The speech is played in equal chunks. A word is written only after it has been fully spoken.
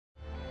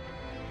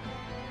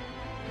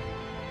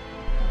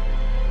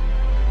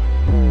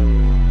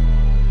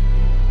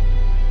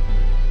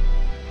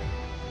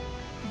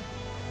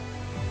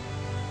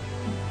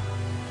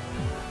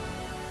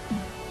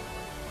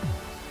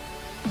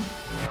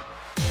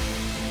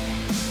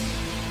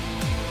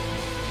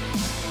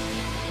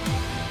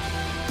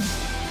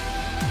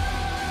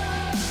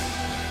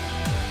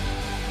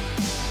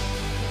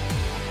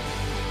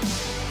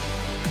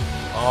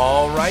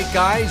Alright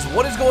guys,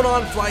 what is going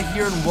on? Fly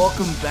here and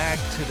welcome back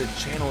to the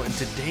channel. In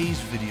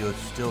today's video, it's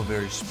still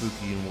very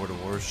spooky in World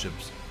of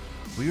Warships.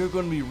 We are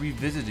going to be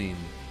revisiting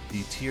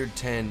the Tier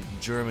 10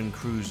 German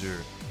cruiser,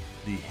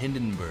 the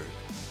Hindenburg.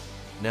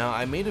 Now,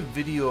 I made a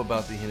video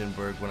about the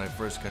Hindenburg when I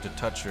first got to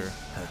touch her,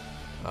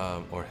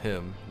 or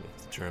him,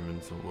 it's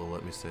German, so will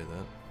let me say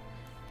that.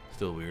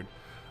 Still weird.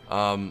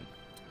 Probably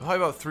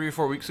about 3 or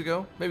 4 weeks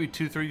ago, maybe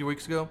 2-3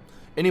 weeks ago.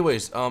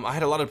 Anyways, I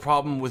had a lot of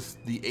problem with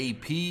the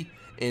AP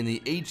and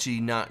the HE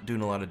not doing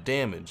a lot of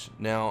damage.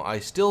 Now, I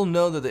still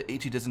know that the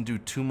HE doesn't do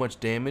too much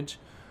damage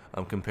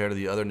compared to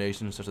the other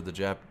nations, such as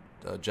the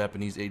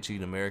Japanese HE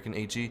and American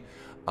HE.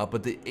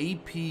 But the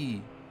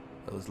AP,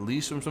 at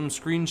least from some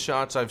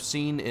screenshots I've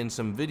seen in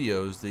some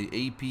videos, the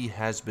AP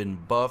has been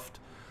buffed.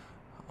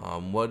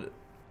 With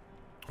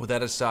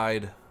that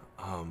aside,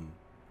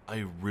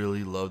 I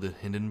really love the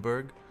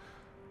Hindenburg,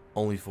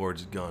 only for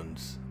its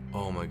guns.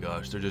 Oh my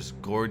gosh, they're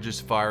just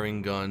gorgeous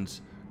firing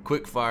guns.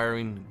 Quick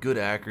firing, good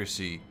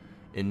accuracy,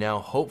 and now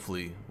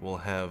hopefully we'll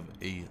have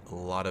a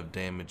lot of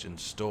damage in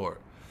store.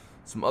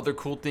 Some other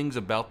cool things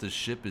about this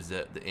ship is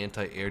that the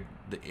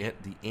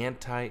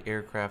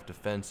anti-aircraft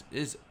defense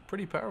is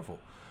pretty powerful.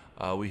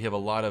 We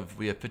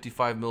have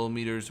 55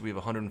 millimeters, we have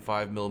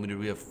 105 millimeters,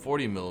 we have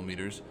 40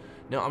 millimeters.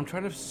 Now I'm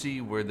trying to see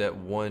where that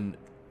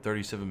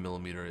 137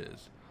 millimeter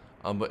is.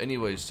 But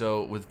anyway,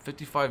 so with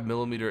 55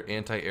 millimeter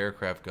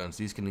anti-aircraft guns,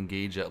 these can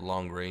engage at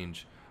long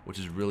range, which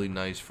is really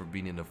nice for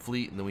being in a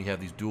fleet. And then we have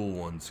these dual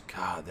ones.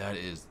 God,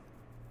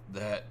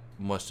 that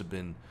must have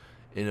been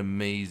an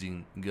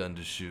amazing gun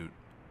to shoot.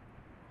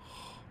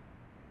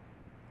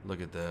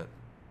 Look at that.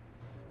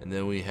 And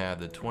then we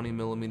have the 20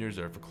 millimeters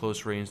that are for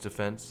close range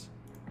defense.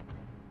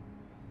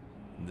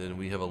 And then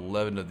we have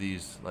 11 of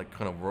these, like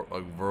kind of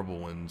like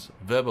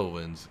Weber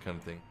wins kind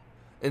of thing.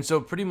 And so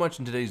pretty much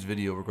in today's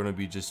video, we're going to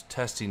be just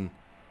testing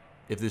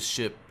if this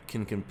ship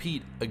can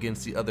compete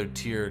against the other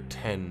tier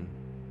 10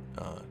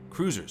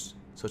 cruisers,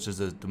 such as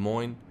the Des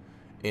Moines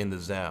and the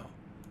Zao.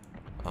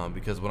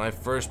 Because when I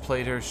first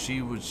played her,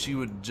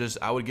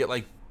 I would get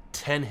like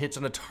 10 hits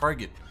on a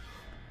target.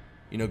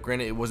 You know,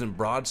 granted it wasn't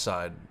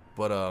broadside,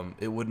 but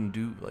it would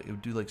do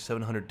like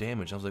 700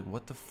 damage. I was like,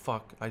 what the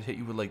fuck? I'd hit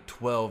you with like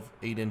 12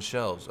 8-inch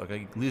shells.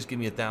 Okay, at least give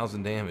me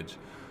 1,000 damage.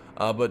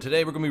 But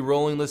today we're gonna be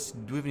rolling. Do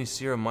we have any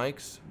Sierra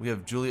mics? We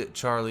have Juliet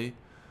Charlie.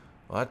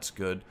 Well, that's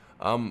good.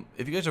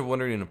 If you guys are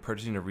wondering and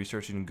purchasing or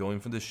researching and going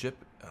for this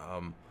ship,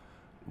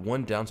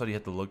 one downside you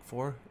have to look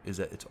for is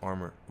that its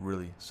armor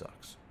really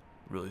sucks.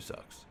 Really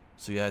sucks.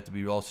 So you have to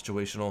be all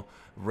situational,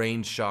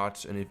 range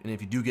shots, and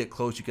if you do get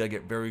close, you gotta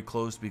get very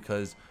close,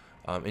 because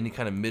any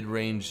kind of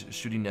mid-range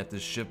shooting at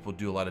this ship will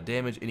do a lot of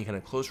damage. Any kind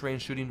of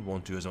close-range shooting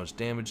won't do as much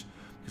damage,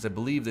 because I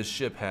believe this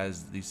ship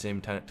has the same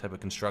type of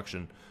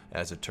construction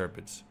as a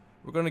Tirpitz.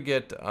 We're gonna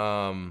get this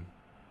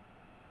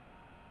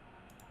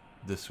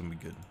one be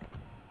good.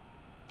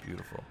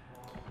 Beautiful.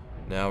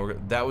 Now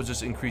that was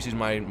just increasing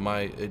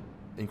it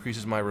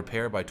increases my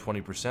repair by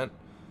 20%.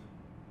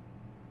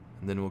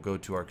 And then we'll go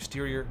to our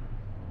exterior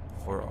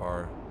for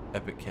our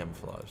epic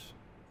camouflage.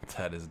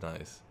 That is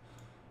nice.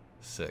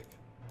 Sick.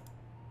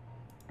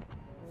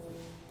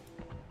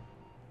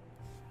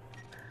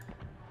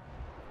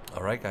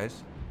 Alright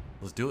guys,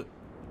 let's do it.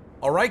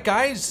 Alright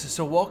guys,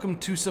 so welcome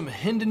to some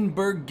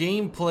Hindenburg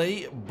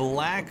gameplay.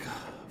 Black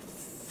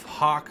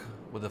Hawk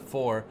with a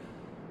 4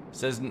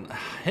 says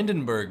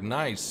Hindenburg,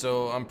 nice.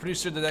 So I'm pretty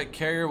sure that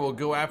carrier will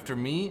go after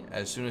me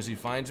as soon as he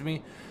finds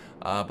me.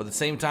 But at the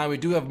same time, we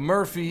do have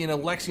Murphy in a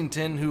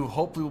Lexington, who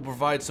hopefully will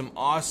provide some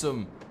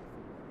awesome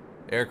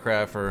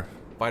aircraft or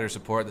fighter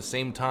support. At the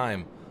same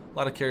time, a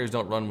lot of carriers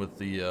don't run with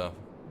the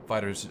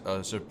fighters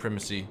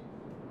supremacy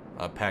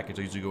package.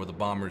 They usually go with the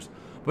bombers.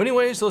 But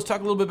anyway, so let's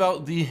talk a little bit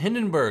about the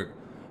Hindenburg.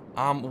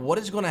 What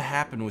is going to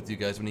happen with you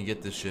guys when you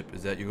get this ship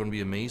is that you're going to be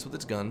amazed with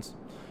its guns.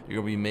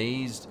 You're going to be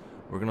amazed.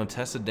 We're going to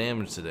test the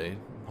damage today.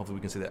 Hopefully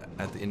we can say that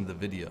at the end of the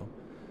video.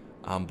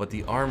 But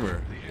the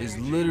armor is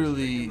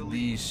literally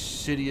the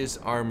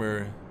shittiest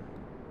armor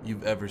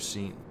you've ever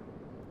seen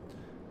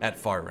at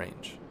far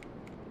range.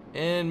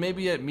 And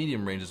maybe at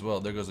medium range as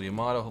well. There goes the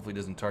Yamato. Hopefully it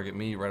doesn't target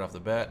me right off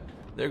the bat.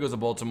 There goes the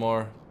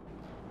Baltimore.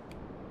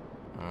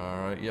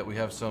 Alright, yeah, we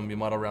have some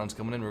Yamato rounds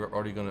coming in. We're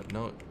already gonna...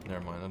 No,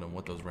 never mind. I don't know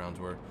what those rounds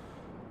were.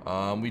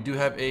 We do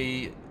have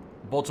a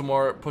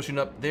Baltimore pushing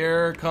up.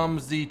 There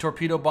comes the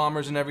torpedo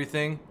bombers and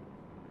everything.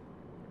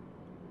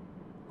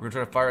 We're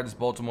gonna try to fire at this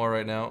Baltimore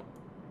right now.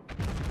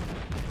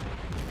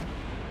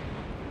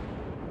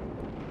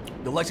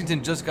 The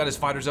Lexington just got his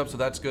fighters up, so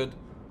that's good.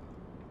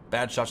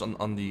 Bad shots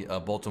on the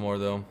Baltimore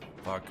though.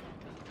 Fuck.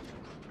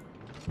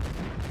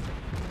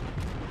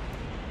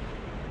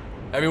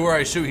 Everywhere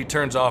I shoot, he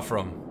turns off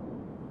from.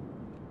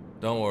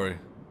 Don't worry.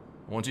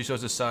 Once he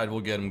shows his side, we'll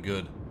get him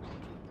good.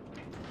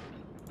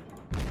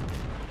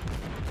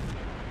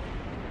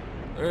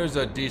 There's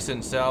a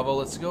decent salvo.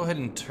 Let's go ahead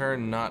and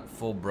turn not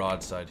full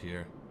broadside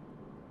here.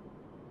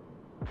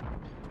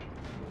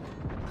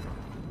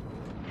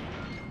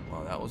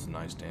 Wow, that was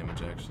nice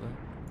damage actually.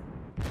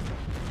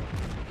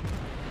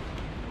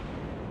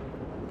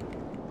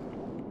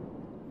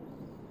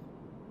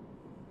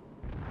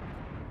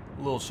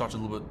 little shots a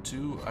little bit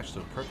too.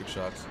 Actually, they're perfect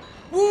shots.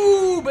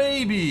 Woo,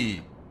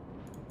 baby!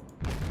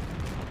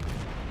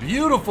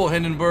 Beautiful,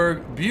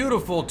 Hindenburg.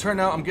 Beautiful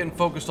turnout. I'm getting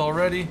focused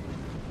already.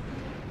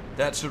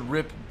 That should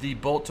rip the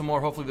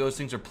Baltimore. Hopefully those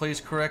things are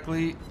placed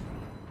correctly.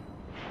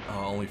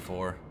 Oh, only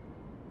 4.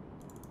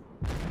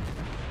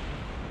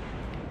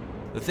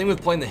 The thing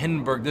with playing the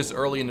Hindenburg this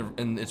early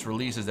in its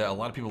release is that a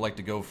lot of people like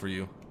to go for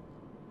you.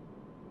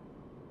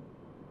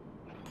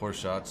 Poor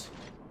shots.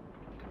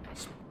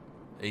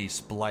 A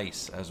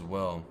splice as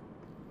well.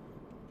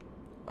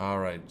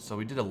 Alright, so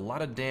we did a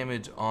lot of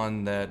damage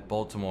on that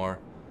Baltimore.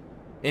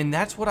 And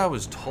that's what I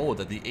was told,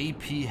 that the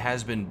AP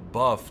has been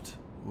buffed.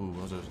 Ooh,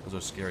 those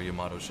are scary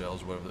Yamato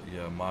shells, whatever.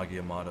 Yeah, Magi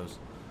Yamatos.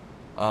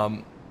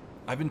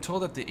 I've been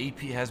told that the AP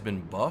has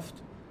been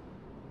buffed.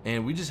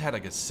 And we just had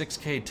like a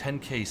 6k,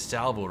 10k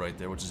salvo right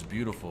there, which is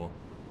beautiful.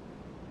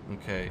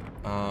 Okay,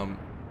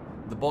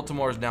 the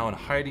Baltimore is now in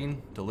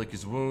hiding to lick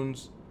his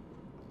wounds.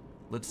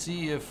 Let's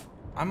see if...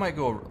 I might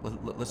go...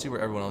 Let's see where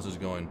everyone else is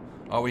going.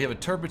 We have a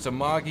Tirpitz, a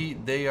Magi.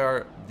 They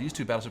are... These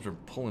 2 battleships are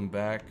pulling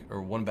back.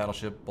 Or one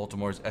battleship.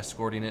 Baltimore is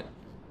escorting it.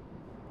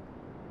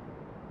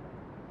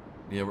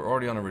 Yeah, we're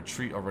already on a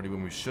retreat already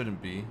when we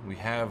shouldn't be. We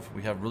have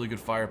really good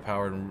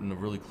firepower in a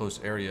really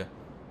close area.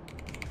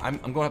 I'm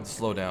going to have to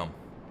slow down.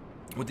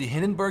 With the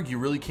Hindenburg, you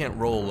really can't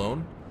roll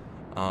alone.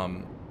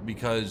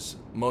 Because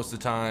most of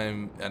the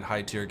time at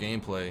high tier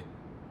gameplay,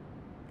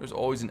 there's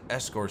always an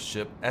escort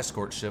ship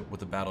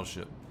with a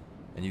battleship.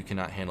 And you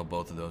cannot handle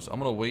both of those. So I'm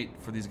going to wait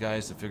for these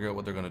guys to figure out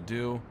what they're going to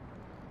do.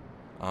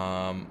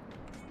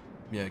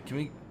 Yeah,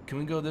 can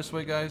we go this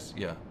way, guys?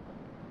 Yeah.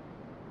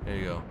 There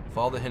you go.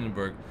 Follow the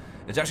Hindenburg.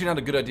 It's actually not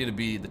a good idea to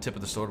be the tip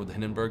of the sword with the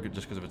Hindenburg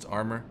just because of its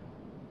armor.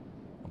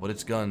 But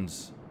its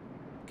guns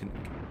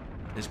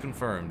is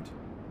confirmed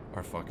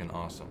are fucking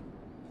awesome.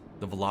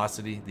 The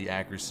velocity, the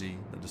accuracy,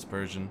 the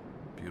dispersion,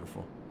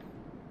 beautiful.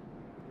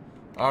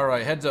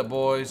 Alright, heads up,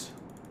 boys.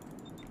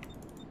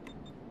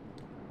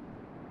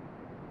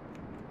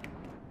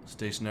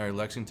 Stationary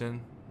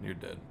Lexington, you're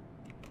dead.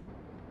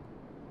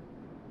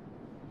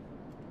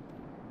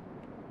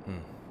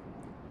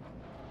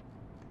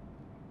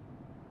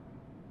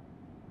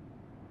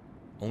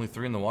 Only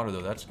 3 in the water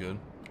though, that's good.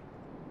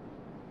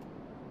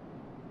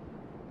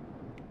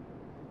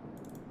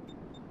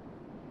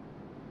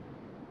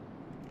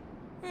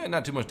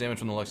 Not too much damage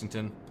from the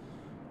Lexington.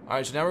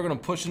 Alright, so now we're going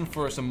to push in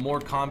for some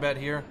more combat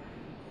here.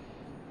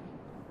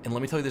 And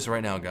let me tell you this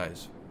right now,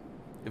 guys.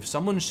 If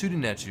someone's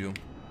shooting at you...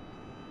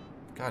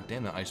 God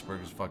damn, that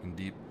iceberg is fucking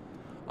deep.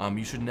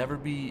 You should never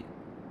be...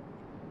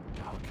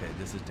 Okay,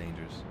 this is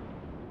dangerous.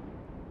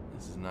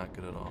 This is not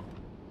good at all.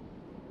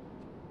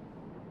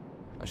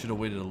 I should have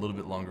waited a little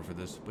bit longer for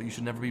this. But you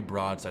should never be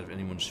broadside if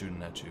anyone's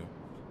shooting at you.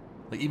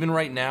 Like, even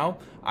right now,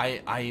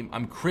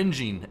 I'm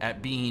cringing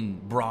at being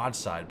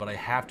broadside, but I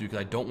have to because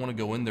I don't want to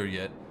go in there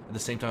yet. At the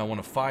same time, I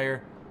want to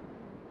fire.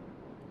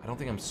 I don't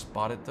think I'm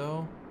spotted,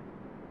 though.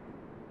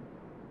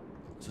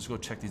 Let's just go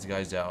check these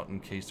guys out in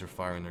case they're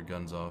firing their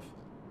guns off.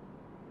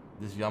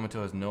 This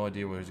Yamato has no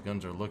idea where his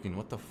guns are looking.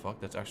 What the fuck?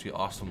 That's actually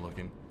awesome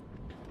looking.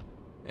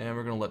 And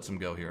we're going to let some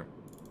go here.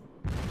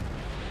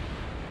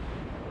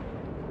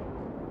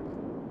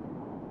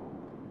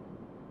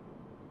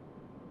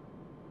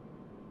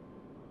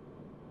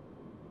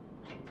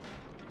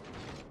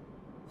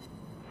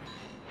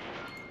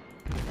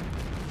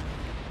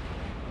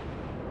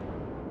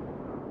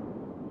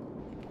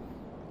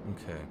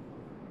 Okay.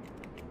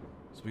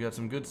 So we got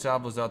some good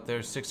salvos out there.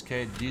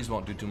 6k. These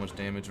won't do too much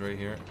damage right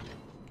here.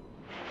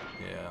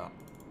 Yeah,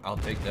 I'll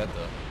take that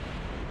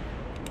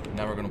though.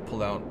 Now we're gonna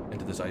pull out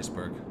into this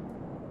iceberg.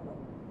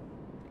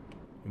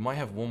 We might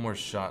have one more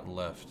shot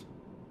left.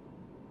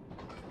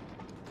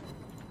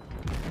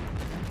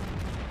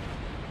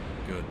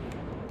 Good.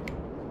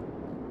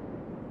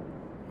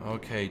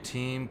 Okay,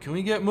 team, can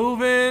we get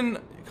moving?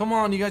 Come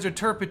on, you guys are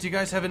Tirpitz. You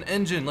guys have an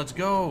engine. Let's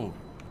go.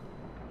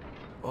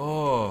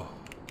 Oh,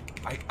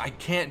 I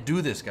can't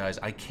do this, guys.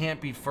 I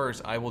can't be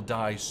first. I will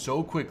die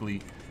so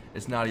quickly.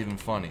 It's not even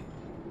funny.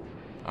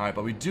 Alright,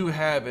 but we do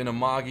have an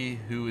Amagi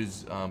who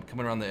is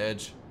coming around the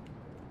edge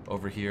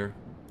over here.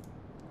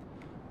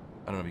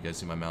 I don't know if you guys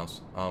see my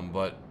mouse.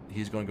 But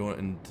he's going to go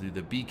into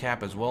the B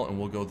cap as well, and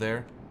we'll go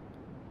there.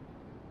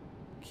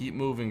 Keep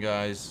moving,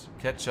 guys.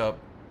 Catch up.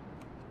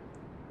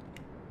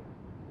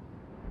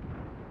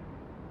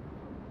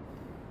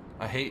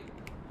 I hate...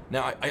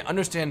 Now, I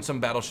understand some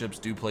battleships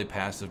do play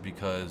passive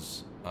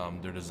because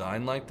they're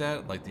designed like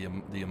that. Like the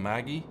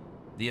Amagi.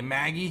 The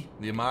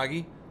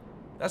Amagi.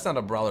 That's not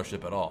a brawler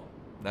ship at all.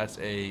 That's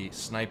a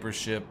sniper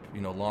ship,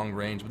 you know, long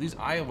range. But these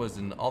Iowas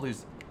and all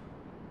these...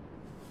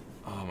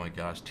 Oh my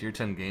gosh, tier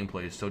 10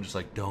 gameplay is so just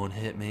like, don't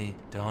hit me,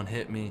 don't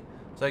hit me.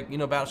 It's like, you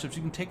know, battleships,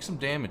 you can take some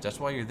damage. That's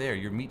why you're there.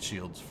 You're meat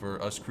shields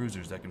for us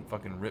cruisers that can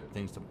fucking rip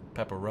things to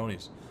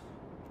pepperonis.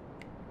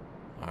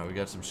 Alright, we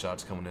got some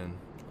shots coming in.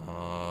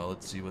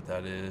 Let's see what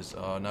that is.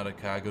 Not a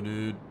Kago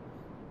dude.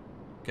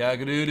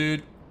 Kago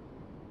dude.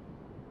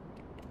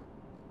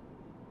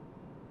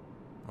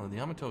 Oh, the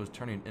Yamato is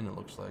turning in, it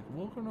looks like.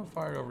 We're gonna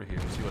fire over here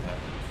and see what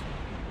happens.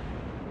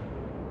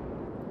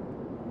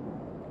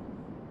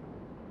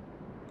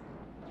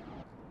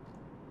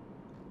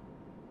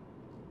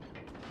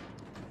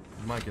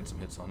 might get some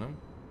hits on him.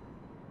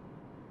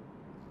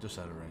 Just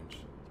out of range.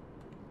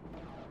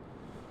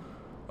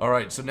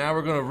 Alright, so now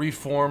we're going to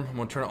reform. I'm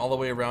going to turn it all the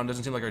way around.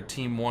 Doesn't seem like our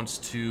team wants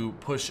to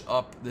push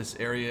up this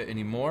area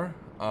anymore.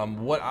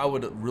 What I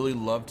would really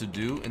love to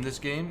do in this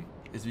game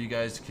is if you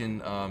guys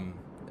can... I don't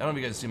know if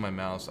you guys see my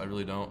mouse. I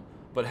really don't.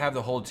 But have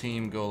the whole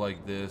team go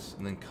like this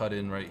and then cut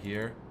in right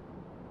here.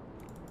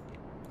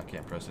 I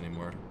can't press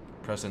anymore.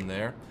 Press in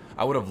there.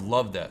 I would have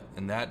loved that.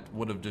 And that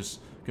would have just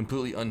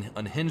completely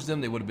unhinged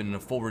them. They would have been in a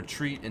full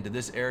retreat into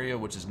this area,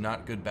 which is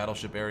not good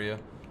battleship area.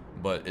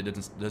 But it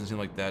doesn't seem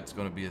like that's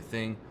going to be a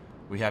thing.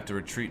 We have to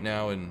retreat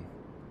now and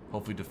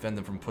hopefully defend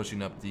them from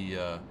pushing up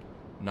the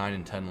 9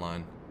 and 10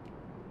 line.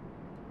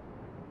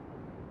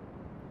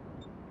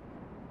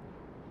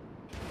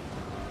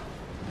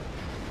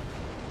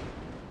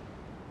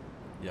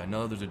 Yeah, I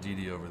know there's a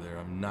DD over there.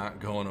 I'm not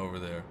going over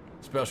there.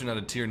 Especially not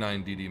a tier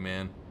 9 DD,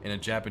 man. And a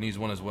Japanese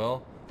one as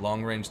well.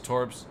 Long range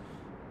torps.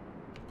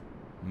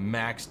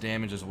 Max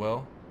damage as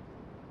well.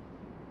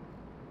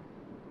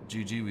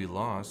 GG, we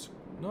lost.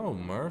 No,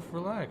 Murph,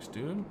 relax,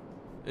 dude.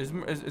 Is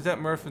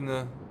that Murph in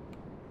the...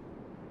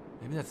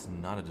 Maybe that's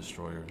not a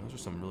destroyer. Those are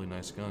some really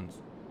nice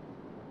guns.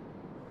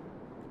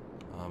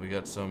 We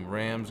got some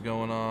Rams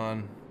going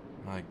on.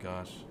 My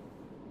gosh.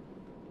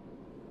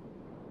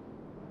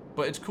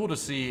 But it's cool to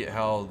see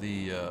how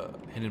the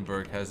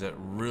Hindenburg has that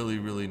really,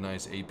 really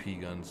nice AP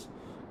guns.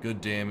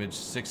 Good damage,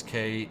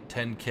 6K,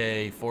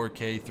 10K,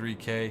 4K,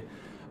 3K.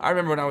 I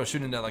remember when I was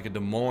shooting at like a Des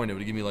Moines, it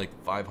would give me like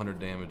 500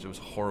 damage. It was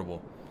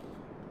horrible.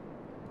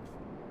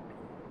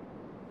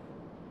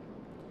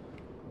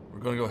 We're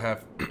going to go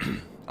have...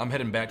 I'm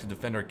heading back to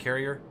defend our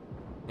carrier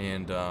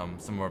and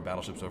some of our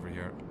battleships over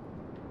here.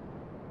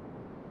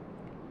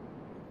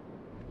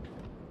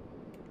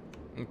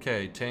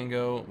 Okay,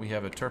 Tango. We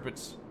have a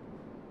Tirpitz.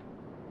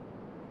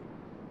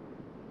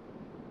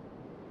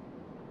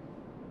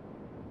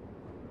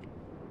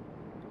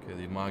 Okay,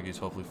 the Amagi's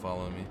hopefully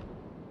following me.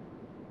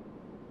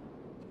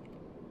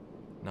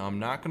 Now, I'm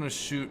not going to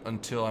shoot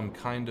until I'm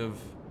kind of...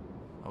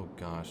 Oh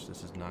gosh,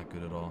 this is not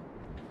good at all.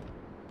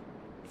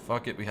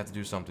 Fuck it, we have to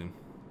do something.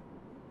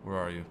 Where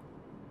are you?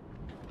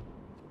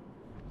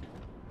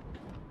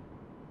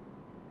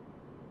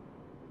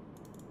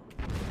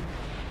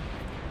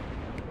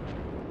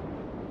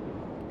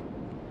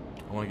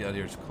 I want to get out of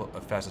here as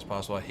fast as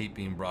possible. I hate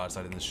being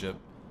broadside in this ship.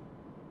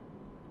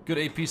 Good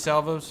AP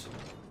salvos.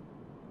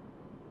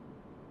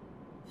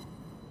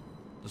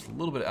 Just a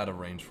little bit out of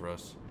range for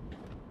us.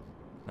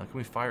 Now, can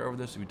we fire over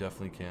this? We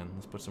definitely can.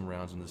 Let's put some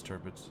rounds in this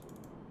Tirpitz.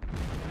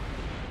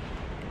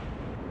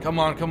 Come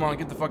on, come on,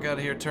 get the fuck out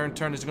of here. Turn,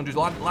 turn. This is going to do a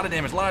lot of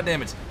damage, a lot of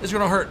damage. This is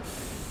going to hurt.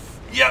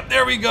 Yep,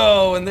 there we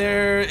go. And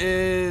there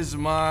is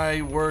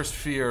my worst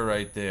fear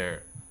right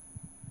there.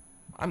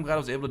 I'm glad I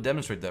was able to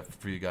demonstrate that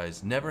for you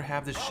guys. Never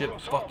have this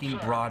ship fucking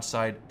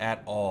broadside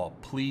at all.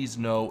 Please,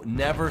 no.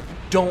 Never.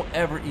 Don't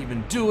ever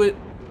even do it.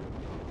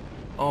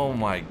 Oh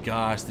my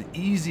gosh. The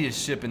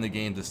easiest ship in the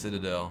game, the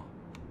Citadel.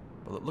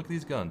 But look at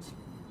these guns.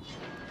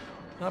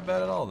 Not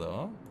bad at all, though,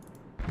 huh?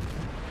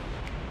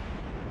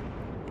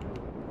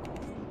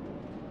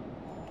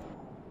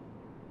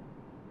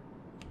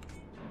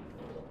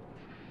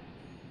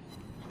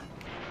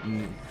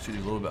 Shoot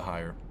these a little bit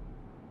higher.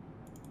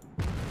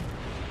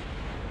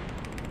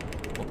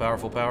 Full power,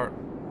 full power.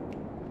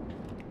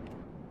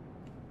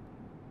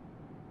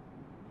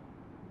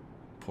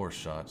 Poor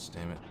shots,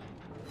 damn it.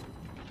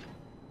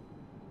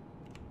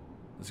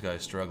 This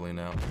guy's struggling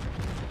now.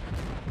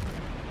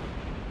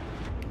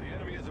 The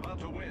enemy is about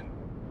to win.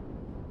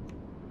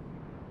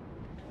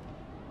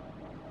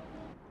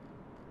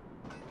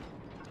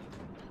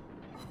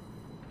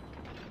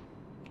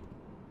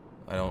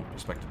 I don't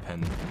expect to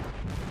pen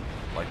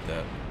like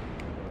that.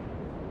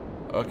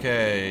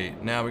 Okay,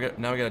 now we got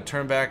to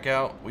turn back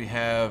out. We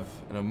have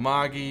an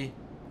Amagi,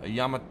 a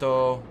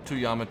Yamato, 2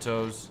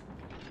 Yamatos.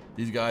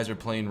 These guys are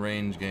playing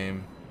range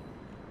game.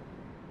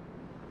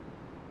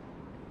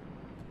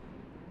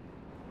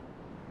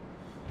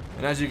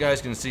 And as you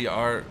guys can see,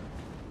 our...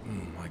 Oh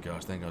my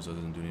gosh, thank God it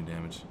doesn't do any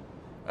damage.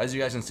 As you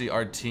guys can see,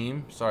 our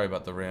team, sorry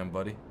about the Ram,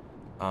 buddy,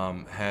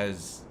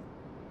 has...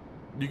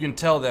 You can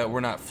tell that we're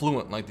not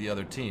fluent like the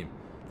other team.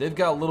 They've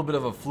got a little bit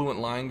of a fluent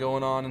line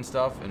going on and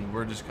stuff, and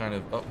we're just kind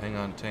of... Oh, hang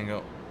on,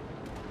 Tango.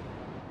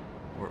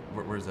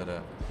 Where's that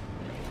at?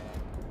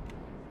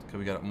 Okay,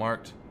 we got it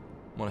marked.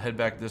 I'm gonna head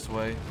back this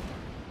way.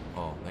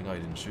 Oh, thank God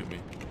he didn't shoot me.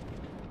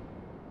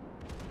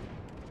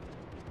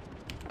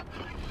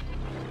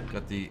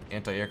 Got the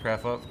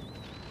anti-aircraft up.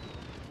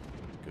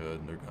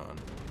 Good, they're gone.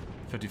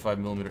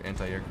 55mm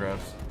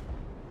anti-aircrafts.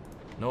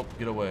 Nope,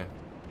 get away.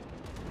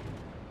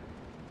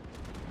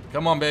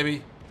 Come on,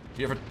 baby.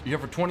 You're here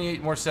for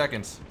 28 more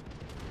seconds.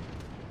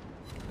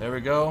 There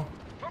we go.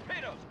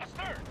 Torpedoes,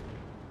 astern.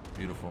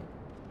 Beautiful.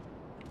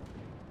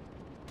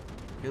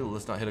 Okay,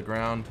 let's not hit a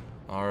ground.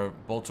 Our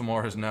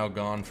Baltimore is now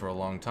gone for a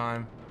long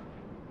time.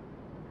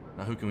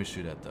 Now, who can we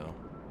shoot at, though?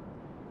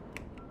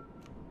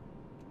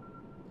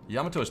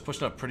 Yamato is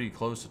pushing up pretty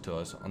close to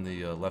us on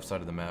the left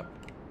side of the map.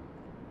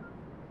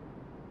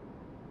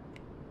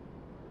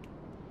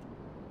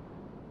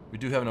 We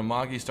do have an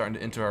Amagi starting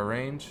to enter our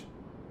range.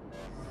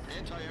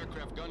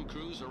 Anti-aircraft gun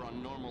crews are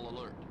on normal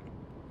alert.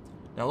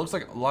 Now it looks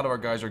like a lot of our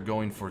guys are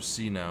going for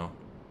C now.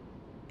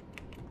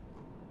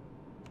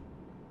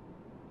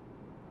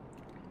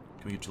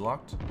 Can we get you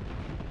locked?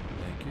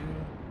 Thank you.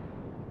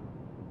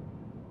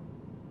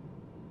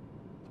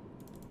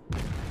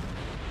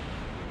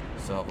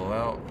 Salvo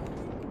out.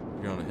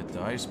 You're gonna hit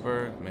the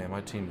iceberg. Man,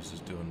 my team is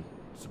just doing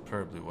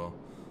superbly well.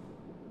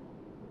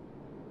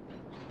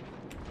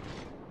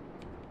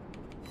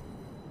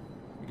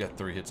 We got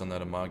 3 hits on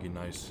that Amagi,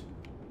 nice.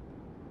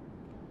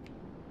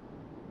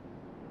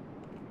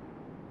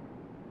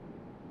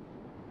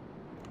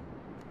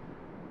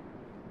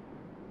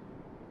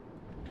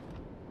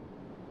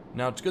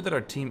 Now it's good that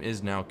our team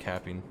is now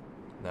capping.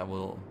 That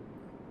will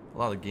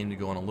allow the game to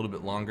go on a little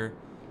bit longer,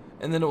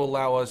 and then it will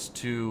allow us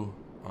to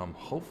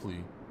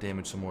hopefully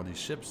damage some more of these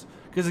ships,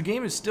 because the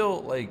game is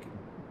still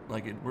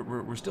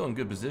we're still in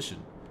good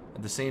position.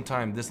 At the same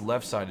time, this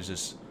left side is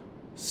just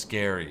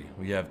scary.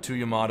 We have 2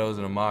 Yamatos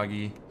and a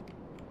Amagi,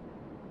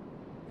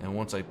 and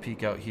once I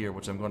peek out here,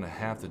 which I'm going to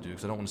have to do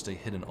because I don't want to stay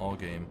hidden all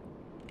game,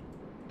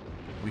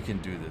 we can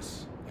do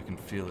this. I can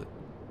feel it.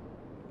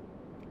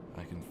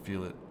 I can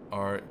feel it.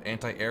 Our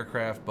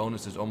anti-aircraft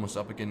bonus is almost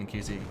up again in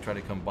case they try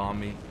to come bomb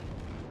me.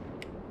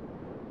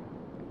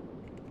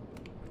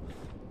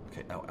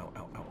 Okay, out, out,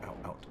 out, out, out,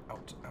 out,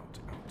 out, out, out,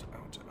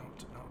 out,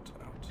 out,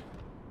 out, out.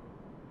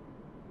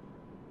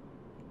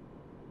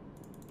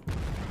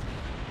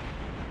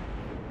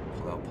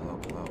 Pull out, pull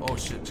out, pull out. Oh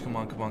shit, come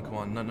on, come on, come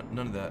on.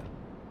 None of that.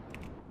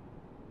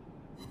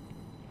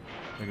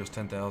 There goes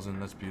 10,000,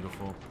 that's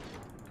beautiful.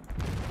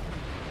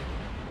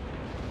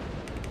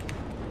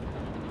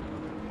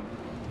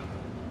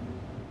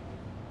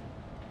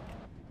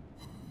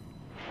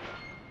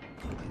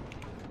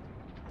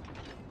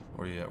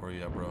 Where you at? Where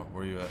you at, bro?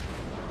 Where you at?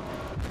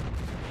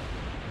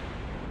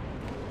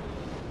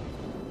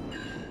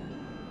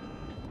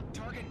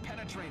 Target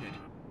penetrated.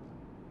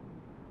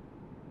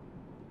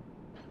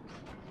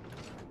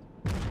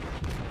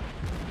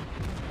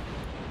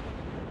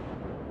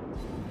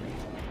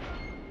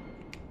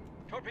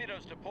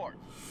 Torpedoes to port.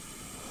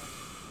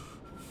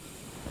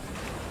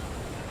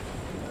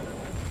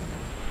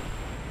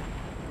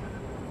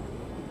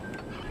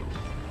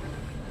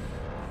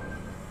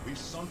 We've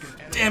sunk an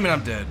enemy. Damn it,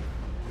 I'm dead.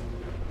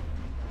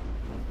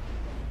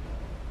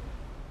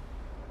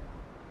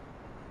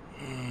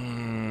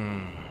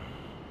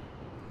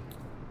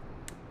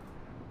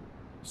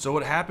 So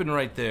what happened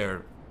right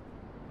there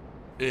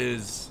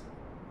is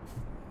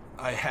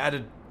I had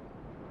a,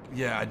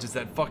 yeah, just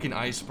that fucking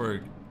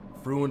iceberg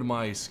ruined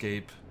my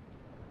escape.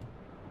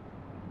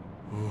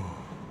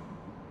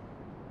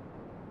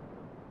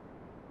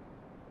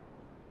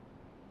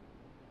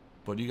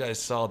 But you guys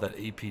saw that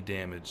AP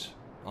damage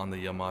on the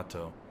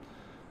Yamato.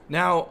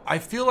 Now, I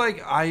feel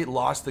like I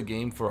lost the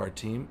game for our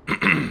team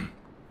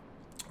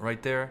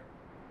right there.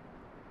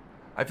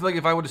 I feel like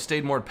if I would have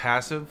stayed more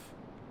passive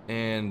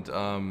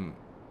and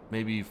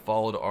maybe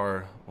followed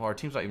our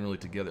team's not even really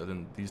together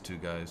than these 2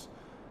 guys,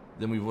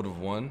 then we would have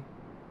won.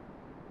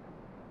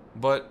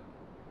 But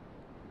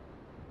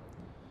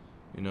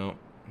you know,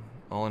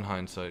 all in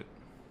hindsight.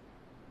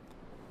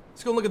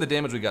 Let's go look at the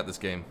damage we got this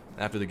game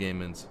after the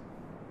game ends.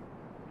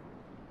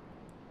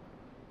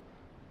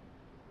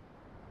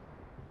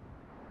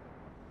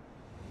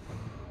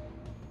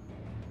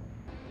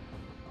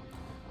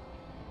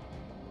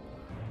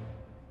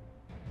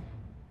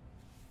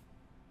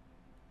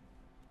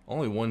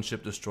 Only 1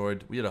 ship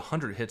destroyed. We had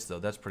 100 hits though.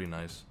 That's pretty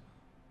nice.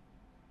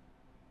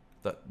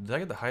 Did I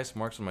get the highest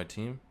marks on my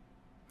team?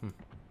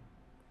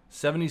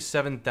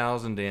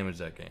 77,000 damage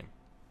that game.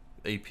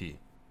 AP.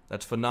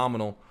 That's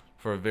phenomenal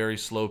for a very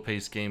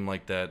slow-paced game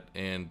like that,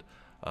 and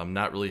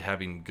not really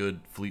having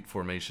good fleet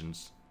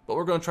formations. But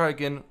we're going to try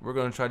again. We're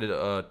going to try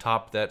to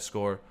top that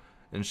score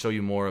and show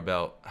you more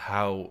about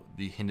how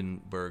the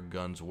Hindenburg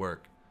guns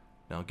work.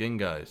 Now again,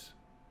 guys,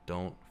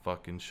 don't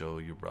fucking show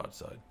your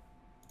broadside.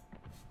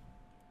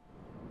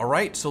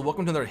 Alright, so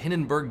welcome to another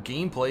Hindenburg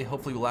gameplay.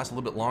 Hopefully we'll last a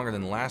little bit longer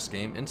than the last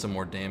game and some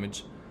more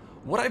damage.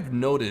 What I've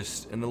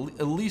noticed, and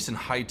at least in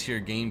high tier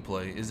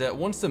gameplay, is that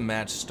once the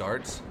match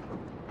starts,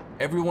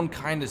 everyone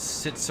kind of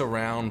sits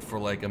around for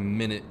like a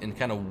minute and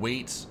kind of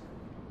waits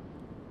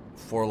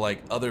for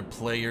like other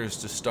players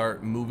to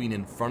start moving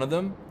in front of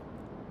them.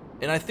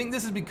 And I think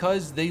this is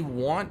because they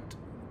want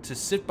to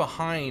sit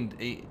behind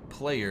a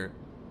player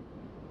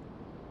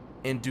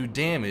and do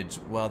damage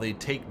while they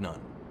take none.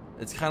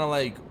 It's kind of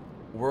like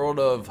World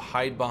of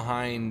hide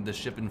behind the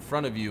ship in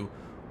front of you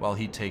while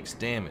he takes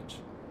damage.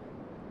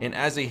 And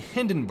as a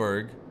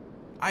Hindenburg,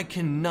 I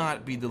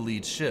cannot be the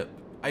lead ship.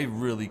 I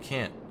really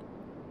can't.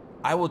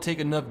 I will take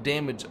enough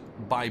damage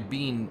by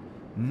being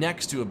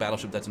next to a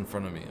battleship that's in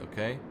front of me,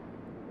 okay?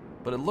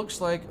 But it looks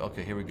like,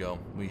 okay, here we go.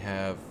 We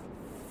have,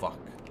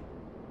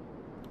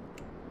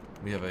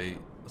 we have a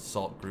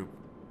assault group.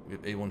 We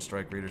have A1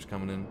 strike raiders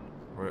coming in,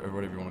 or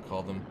whatever you want to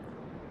call them.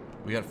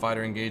 We got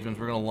fighter engagements.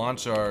 We're going to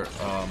launch our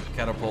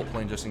catapult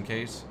plane just in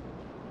case.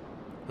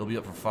 He'll be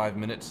up for 5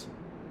 minutes.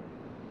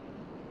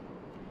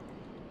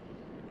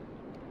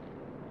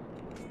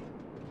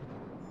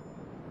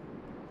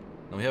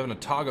 Now we have an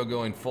Otago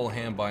going full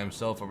ham by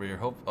himself over here.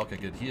 Okay,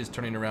 good. He is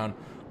turning around.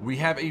 We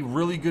have a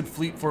really good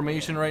fleet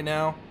formation right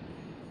now.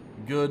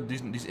 Good.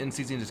 These NCs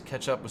need to just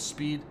catch up with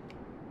speed.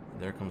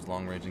 There comes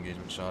long-range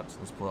engagement shots.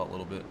 Let's pull out a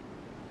little bit.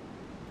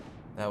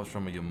 That was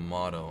from a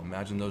Yamato.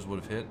 Imagine those would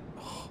have hit.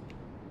 Oh.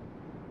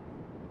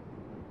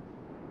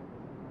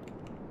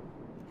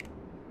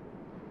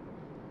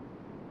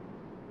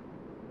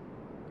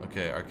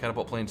 Okay, our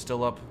catapult plane's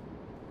still up,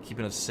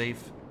 keeping us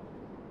safe.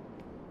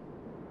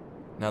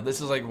 Now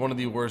this is like one of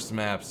the worst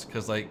maps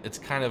because like it's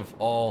kind of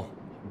all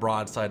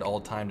broadside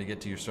all time to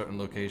get to your certain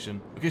location.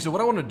 Okay, so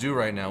what I want to do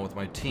right now with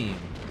my team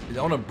is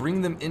I want to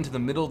bring them into the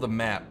middle of the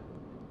map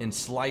and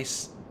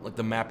slice like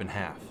the map in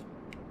half.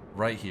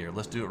 Right here.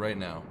 Let's do it right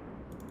now.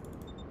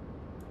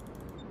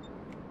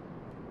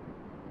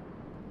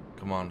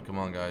 Come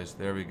on guys.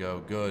 There we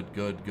go. Good,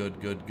 good, good,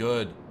 good,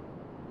 good.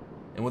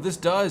 And what this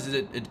does is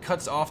it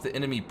cuts off the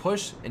enemy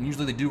push, and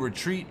usually they do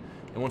retreat,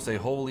 and once they,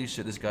 holy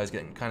shit, this guy's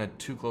getting kind of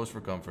too close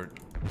for comfort.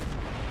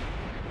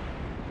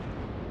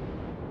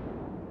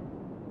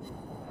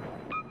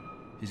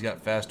 He's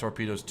got fast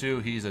torpedoes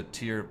too. He's a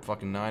tier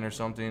fucking 9 or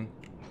something.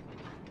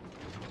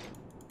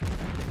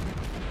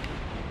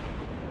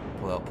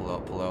 Pull out, pull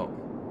out, pull out.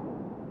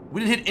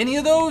 We didn't hit any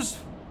of those?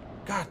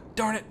 God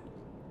darn it.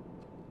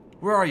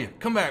 Where are you?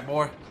 Come back,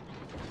 boy.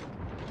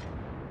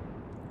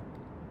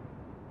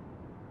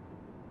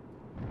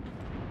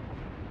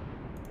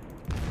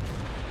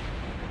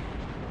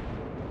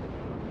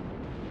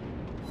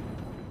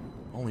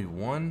 Only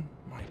one?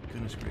 My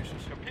goodness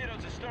gracious.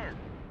 Torpedoes astern.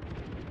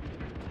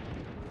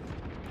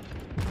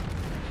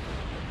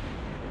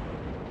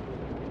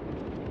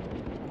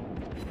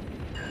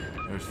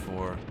 There's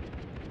 4.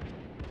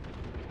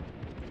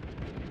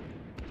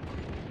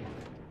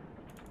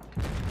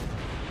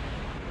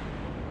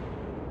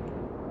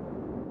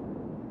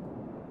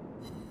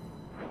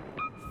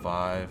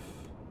 Five.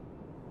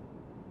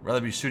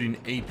 Rather be shooting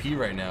AP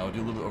right now. Do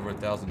a little bit over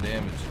 1,000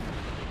 damage.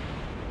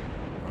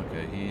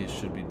 Okay, he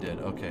should be dead.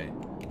 Okay.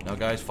 Now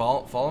guys,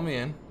 follow me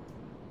in.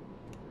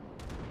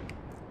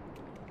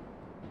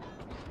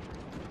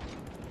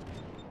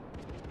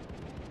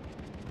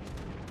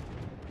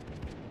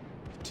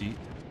 T.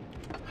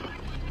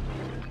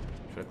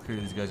 Try to clear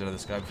these guys out of the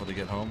sky before they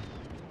get home.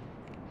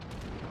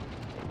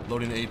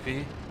 Loading the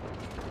AP.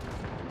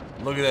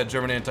 Look at that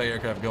German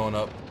anti-aircraft going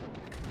up.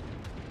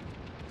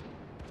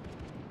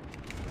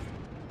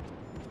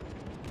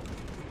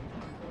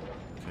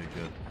 Okay,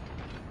 good.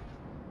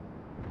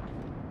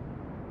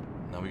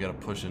 Now we gotta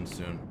push in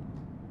soon.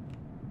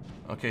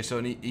 Okay, so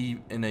an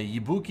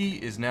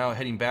Ibuki is now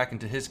heading back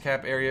into his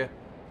cap area.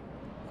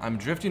 I'm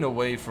drifting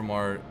away from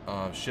our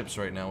ships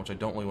right now, which I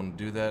don't really want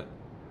to do that.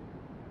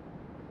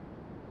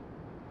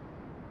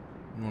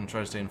 I want to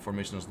try to stay in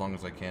formation as long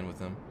as I can with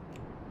him.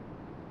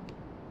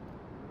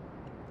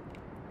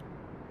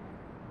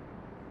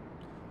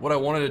 What I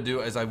wanted to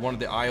do is I wanted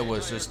the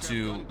Iowas just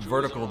to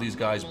vertical these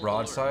guys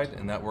broadside,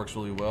 and that works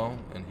really well.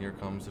 And here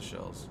comes the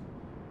shells.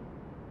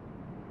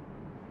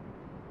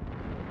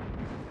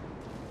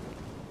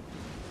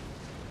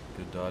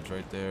 Good dodge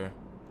right there.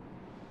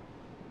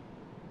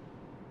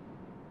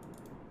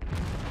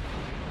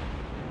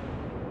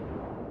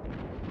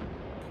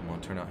 Come on,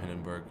 turn out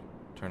Hindenburg.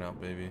 Turn out,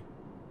 baby.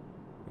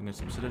 We get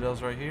some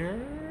citadels right here.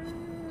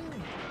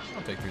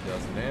 I'll take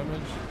 3,000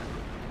 damage.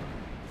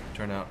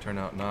 Turn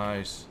out,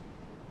 nice.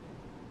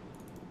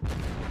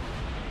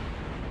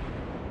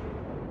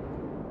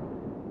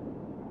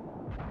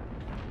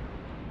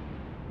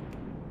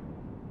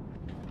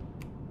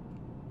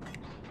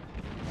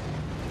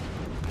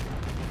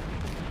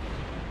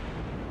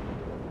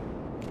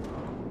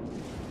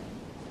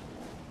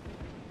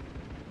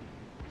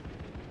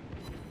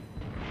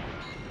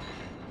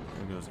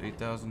 There goes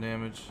 8,000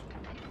 damage.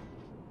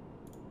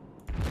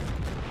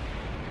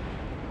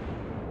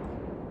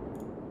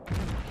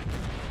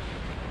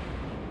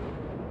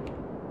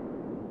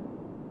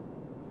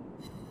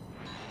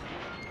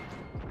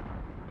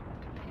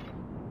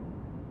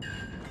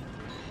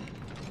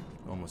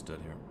 Almost dead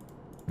here.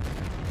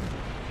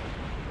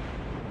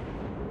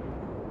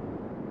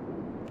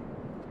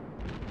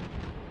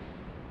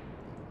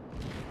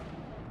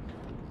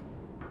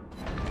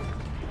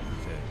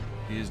 Okay,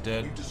 he is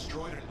dead. We've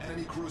destroyed an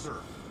enemy cruiser.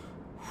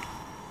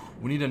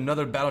 We need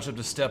another battleship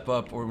to step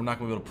up, or we're not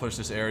going to be able to push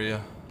this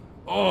area.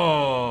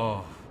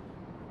 Oh!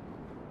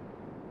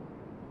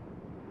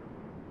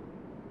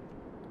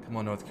 Come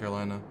on, North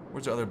Carolina.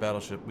 Where's the other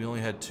battleship? We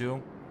only had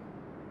 2.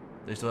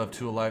 They still have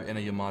 2 alive and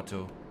a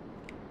Yamato.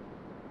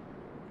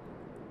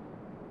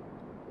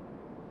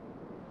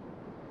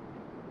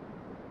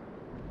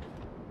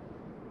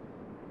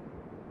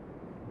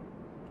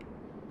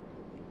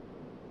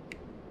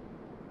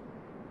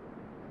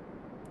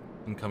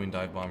 Incoming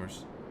dive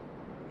bombers.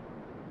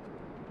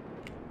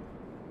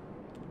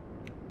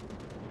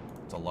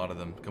 It's a lot of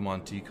them. Come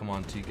on, T. Come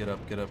on, T. Get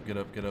up, get up, get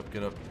up, get up,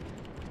 get up.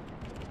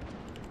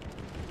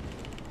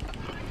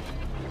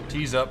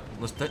 T's up.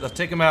 Let's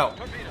take him out.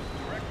 Torpedoes,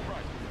 direct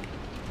front.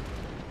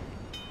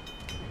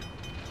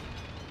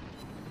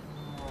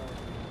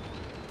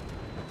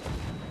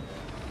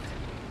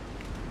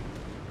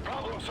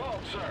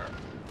 sir.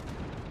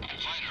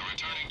 Fighter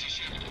returning to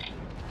ship.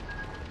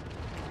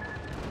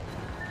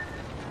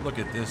 Look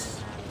at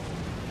this.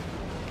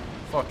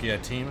 Fuck yeah,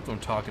 team. That's what I'm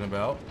talking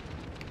about.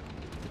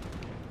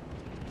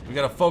 We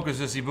gotta focus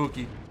this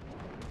Ibuki.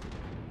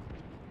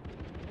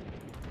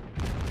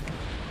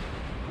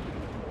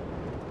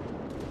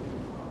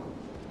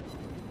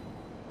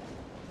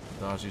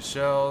 Dodge these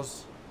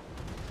shells.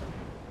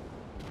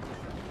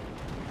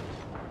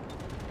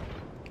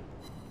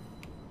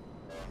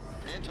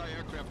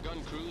 Anti-aircraft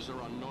gun crews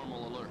are on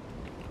normal alert.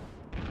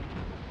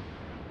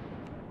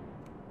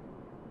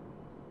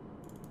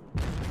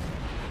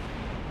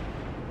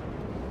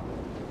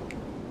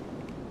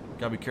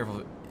 Gotta be careful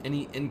of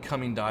any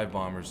incoming dive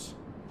bombers.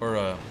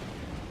 Or,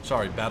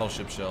 sorry,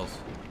 battleship shells.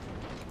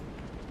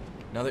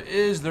 Now there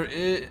is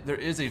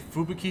a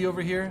Fubuki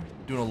over here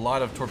doing a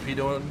lot of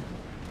torpedoing.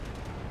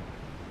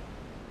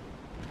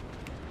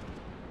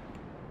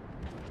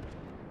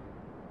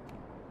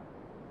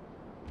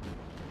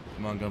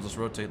 Come on, guns, let's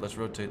rotate, let's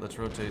rotate, let's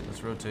rotate,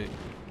 let's rotate.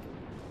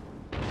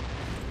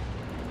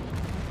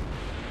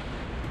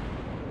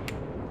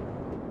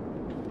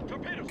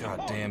 Torpedoes.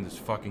 God damn, this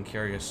fucking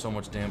carrier has so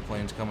much damn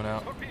planes coming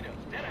out. Torpedoes.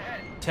 Dead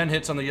ahead. 10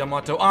 hits on the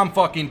Yamato. I'm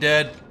fucking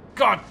dead.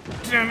 God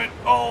damn it.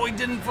 Oh, he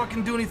didn't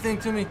fucking do anything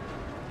to me.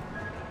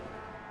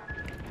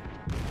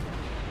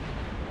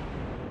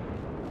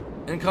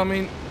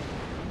 Incoming.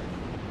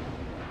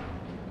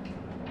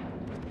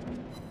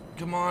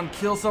 Come on,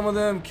 kill some of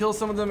them. Kill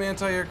some of them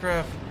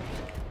anti-aircraft.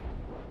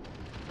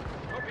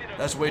 Torpedoes.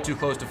 That's way too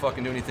close to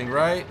fucking do anything,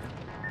 right?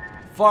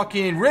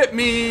 Fucking rip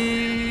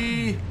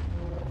me!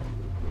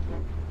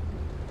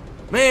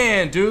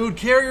 Man, dude,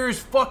 carriers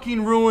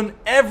fucking ruin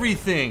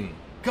everything.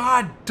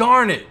 God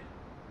darn it.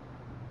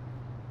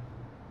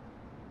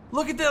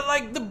 Look at that,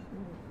 like the...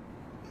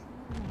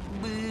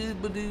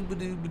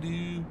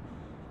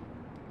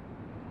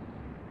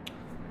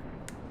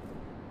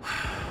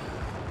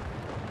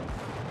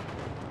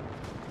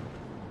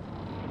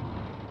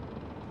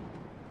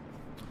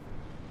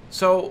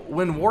 So,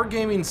 when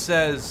Wargaming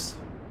says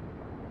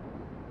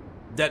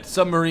that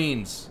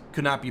submarines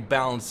could not be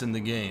balanced in the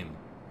game,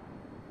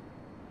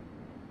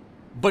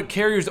 but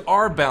carriers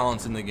are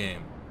balanced in the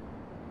game,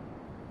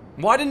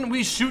 why didn't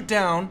we shoot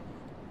down?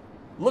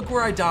 Look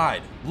where I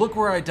died. Look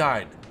where I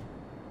died.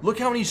 Look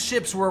how many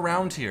ships were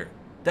around here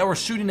that were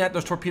shooting at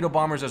those torpedo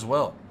bombers as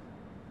well.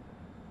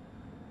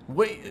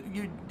 Wait,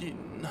 do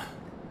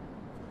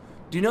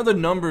you know the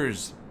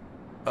numbers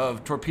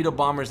of torpedo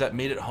bombers that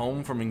made it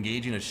home from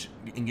engaging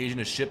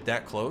a ship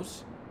that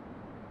close?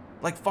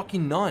 Like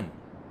fucking none.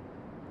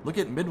 Look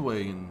at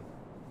Midway and...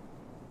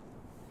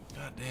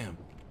 God damn.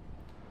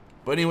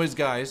 But anyways,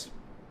 guys,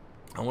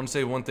 I want to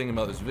say one thing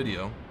about this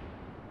video.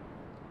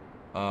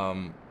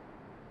 The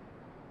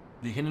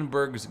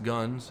Hindenburg's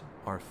guns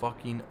are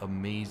fucking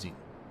amazing.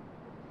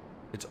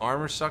 Its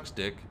armor sucks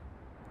dick.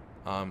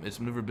 Its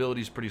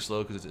maneuverability is pretty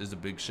slow because it is a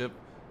big ship.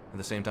 At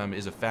the same time, it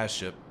is a fast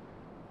ship.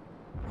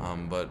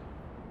 But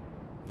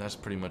that's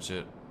pretty much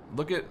it.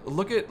 Look at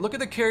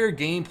the carrier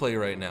gameplay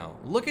right now.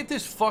 Look at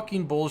this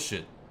fucking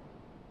bullshit.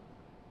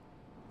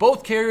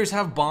 Both carriers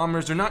have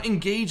bombers. They're not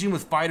engaging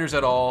with fighters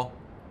at all.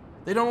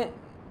 They don't...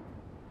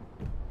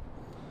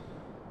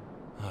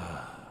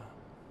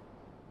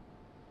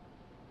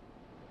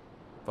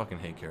 Fucking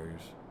hate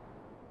carriers.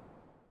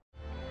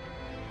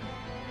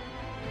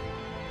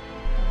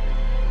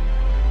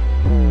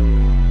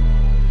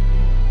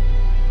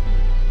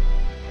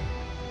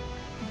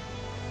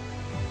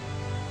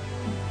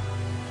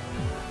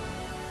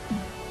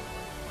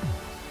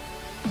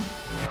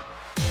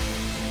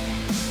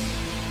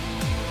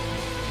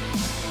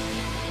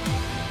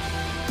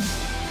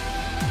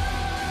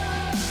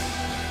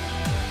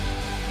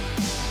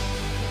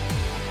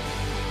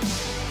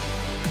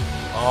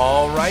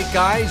 Alright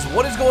guys,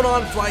 what is going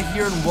on? Fly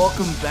here and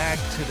welcome back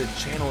to the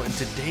channel. In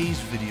today's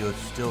video, it's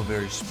still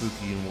very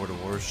spooky in World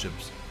of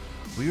Warships.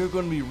 We are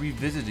going to be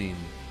revisiting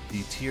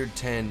the Tier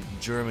 10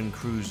 German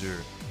cruiser,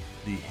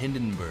 the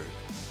Hindenburg.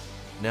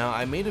 Now,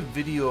 I made a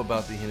video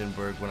about the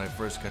Hindenburg when I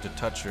first got to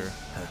touch her,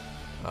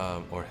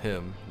 or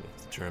him,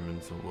 it's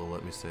German, so will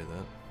let me say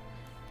that.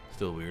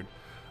 Still weird.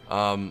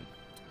 Probably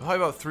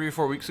about 3 or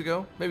 4 weeks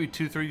ago, maybe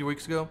 2-3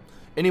 weeks ago.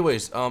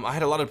 Anyways, I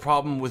had a lot of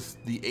problem with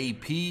the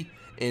AP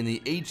and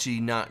the HE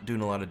not doing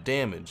a lot of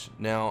damage.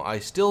 Now, I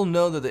still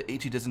know that the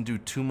HE doesn't do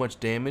too much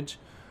damage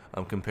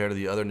compared to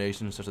the other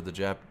nations, such as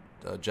the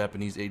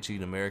Japanese HE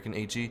and American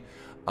HE.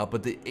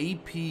 But the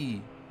AP,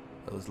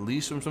 at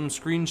least from some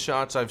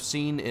screenshots I've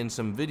seen in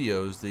some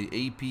videos, the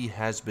AP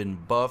has been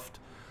buffed.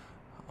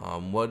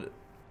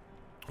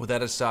 With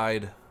that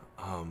aside,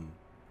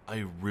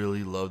 I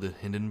really love the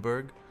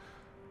Hindenburg,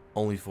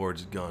 only for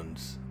its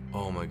guns.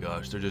 Oh my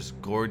gosh, they're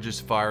just gorgeous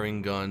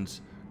firing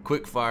guns.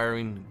 Quick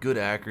firing, good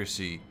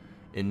accuracy,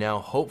 and now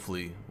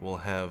hopefully we'll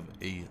have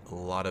a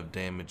lot of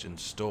damage in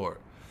store.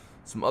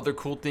 Some other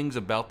cool things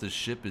about this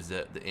ship is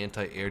that the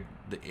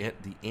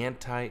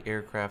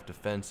anti-aircraft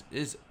defense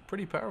is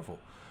pretty powerful.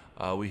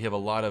 We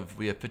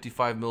have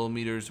 55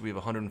 millimeters, we have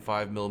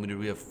 105 millimeters,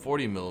 we have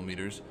 40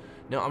 millimeters.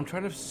 Now I'm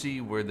trying to see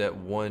where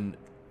that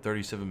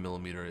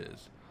 137mm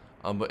is.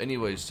 But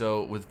anyway,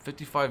 so with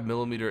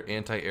 55mm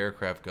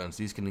anti-aircraft guns,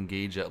 these can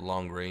engage at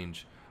long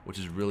range, which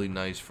is really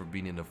nice for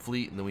being in a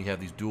fleet. And then we have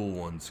these dual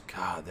ones.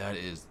 God,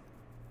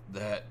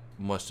 that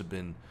must have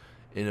been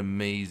an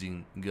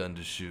amazing gun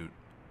to shoot.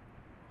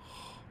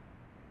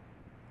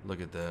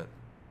 Look at that.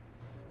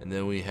 And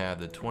then we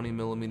have the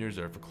 20mm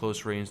that are for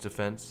close range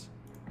defense.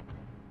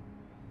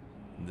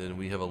 And then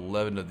we have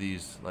 11 of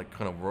these, like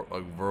kind of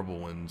like verbal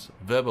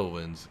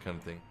wins kind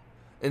of thing.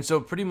 And so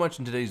pretty much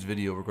in today's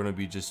video, we're going to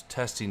be just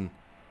testing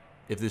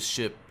if this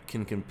ship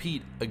can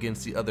compete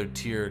against the other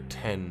tier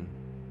 10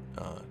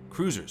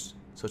 cruisers,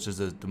 such as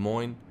the Des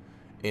Moines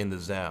and the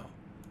Zao.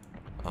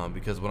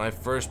 Because when I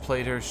first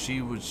played her,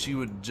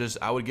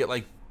 I would get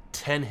like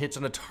 10 hits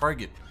on a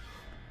target.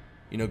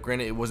 You know,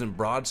 granted it wasn't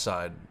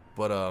broadside,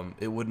 but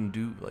it would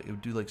do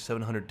like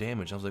 700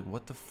 damage. I was like,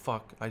 what the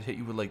fuck? I'd hit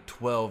you with like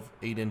 12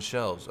 8-inch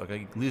shells.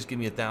 Okay, at least give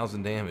me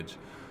 1,000 damage.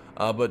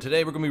 But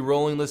today we're gonna be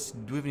rolling. Do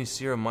we have any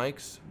Sierra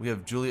mics? We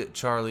have Juliet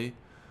Charlie.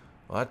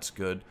 Well, that's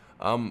good.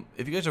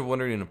 If you guys are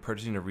wondering and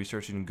purchasing or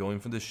researching and going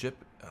for this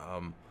ship,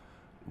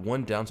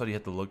 one downside you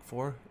have to look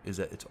for is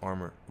that its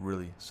armor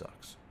really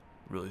sucks.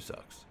 Really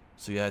sucks.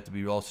 So you have to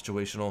be all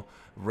situational,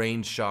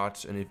 range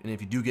shots, and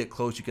if you do get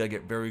close, you gotta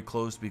get very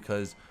close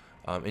because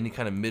any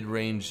kind of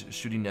mid-range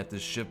shooting at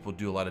this ship will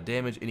do a lot of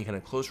damage. Any kind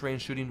of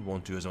close-range shooting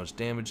won't do as much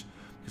damage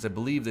because I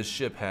believe this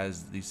ship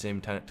has the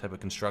same type of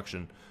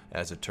construction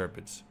as a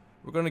Tirpitz.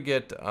 We're gonna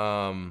get this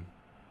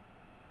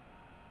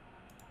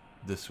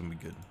gonna be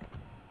good.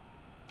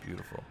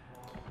 Beautiful.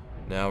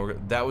 Now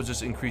that was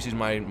just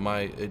increasing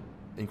it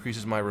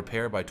increases my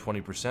repair by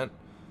 20%.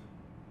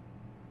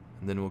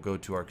 And then we'll go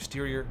to our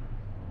exterior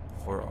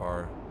for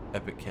our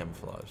epic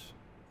camouflage.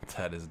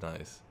 That is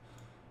nice.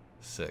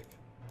 Sick.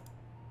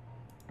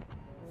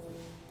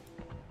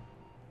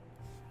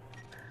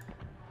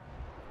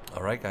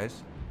 Alright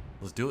guys,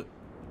 let's do it.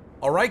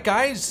 Alright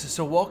guys,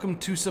 so welcome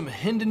to some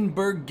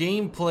Hindenburg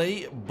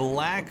gameplay.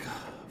 Black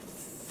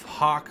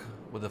Hawk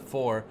with a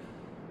 4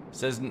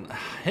 says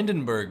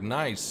Hindenburg,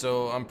 nice.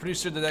 So I'm pretty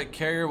sure that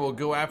carrier will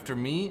go after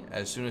me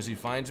as soon as he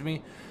finds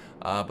me.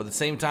 But at the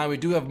same time, we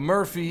do have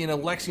Murphy in a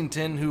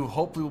Lexington who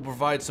hopefully will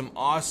provide some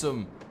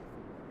awesome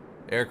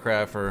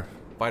aircraft or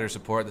fighter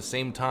support at the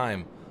same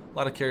time. A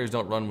lot of carriers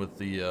don't run with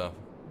the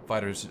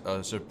fighter's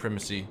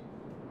supremacy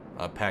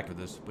pack of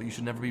this, but you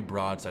should never be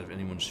broadside if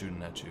anyone's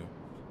shooting at you.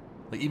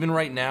 Like even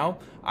right now,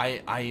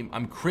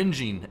 I'm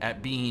cringing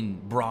at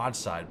being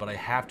broadside, but I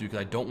have to because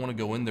I don't want to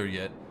go in there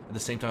yet. At the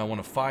same time, I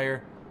want to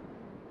fire.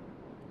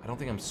 I don't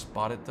think I'm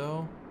spotted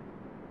though.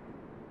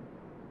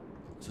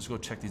 So let's go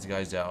check these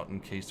guys out in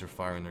case they're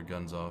firing their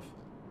guns off.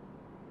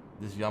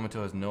 This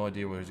Yamato has no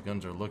idea where his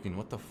guns are looking.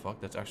 What the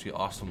fuck? That's actually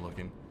awesome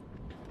looking.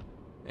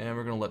 And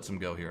we're gonna let some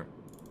go here.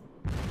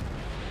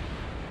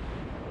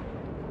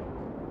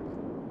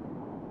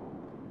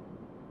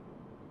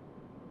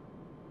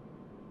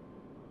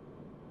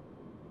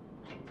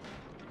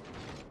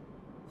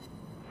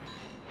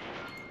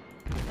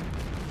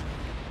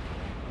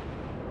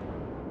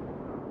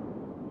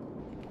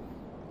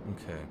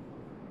 Okay.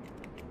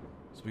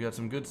 So we got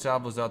some good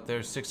salvos out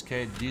there.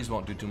 6K. These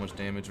won't do too much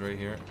damage right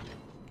here.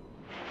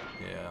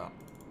 Yeah,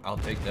 I'll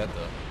take that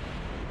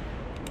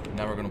though.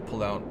 Now we're gonna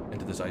pull out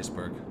into this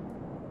iceberg.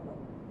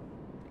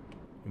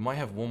 We might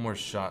have one more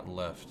shot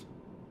left.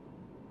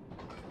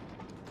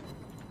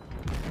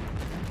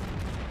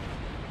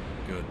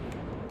 Good.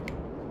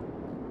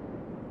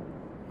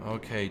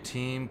 Okay,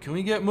 team. Can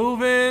we get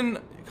moving?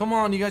 Come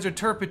on, you guys are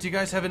Tirpitz. You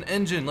guys have an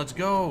engine. Let's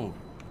go.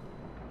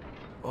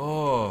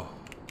 Oh.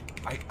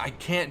 I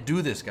can't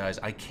do this, guys.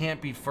 I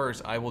can't be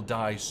first. I will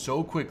die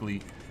so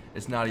quickly.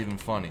 It's not even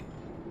funny.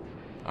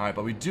 Alright,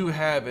 but we do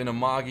have an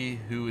Amagi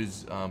who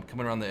is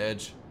coming around the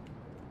edge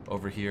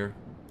over here.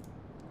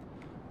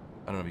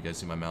 I don't know if you guys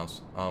see my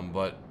mouse.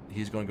 But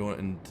he's going to go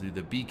into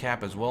the B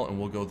cap as well, and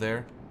we'll go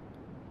there.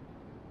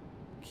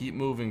 Keep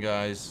moving,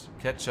 guys.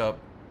 Catch up.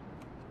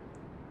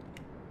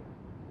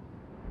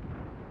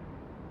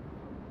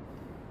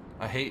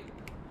 I hate...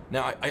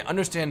 Now, I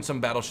understand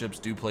some battleships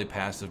do play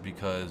passive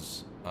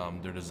because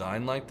they're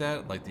designed like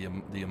that, like the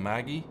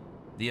Amagi.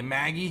 The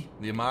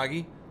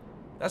Amagi.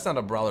 That's not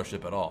a brawler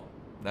ship at all.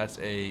 That's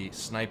a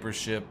sniper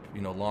ship,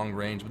 you know, long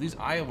range. But these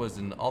Iowas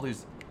and all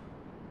these...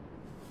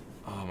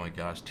 Oh my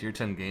gosh, tier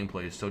 10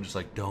 gameplay is so just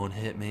like, don't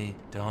hit me,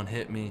 don't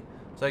hit me.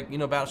 It's like, you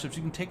know, battleships,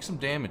 you can take some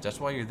damage.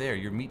 That's why you're there.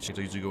 Your meat ships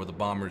usually go with the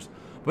bombers.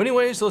 But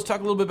anyway, so let's talk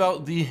a little bit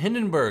about the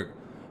Hindenburg.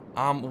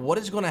 What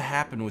is going to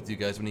happen with you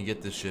guys when you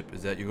get this ship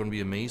is that you're going to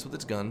be amazed with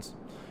its guns.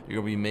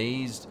 You're going to be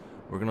amazed.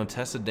 We're going to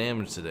test the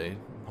damage today.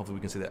 Hopefully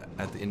we can see that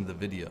at the end of the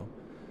video.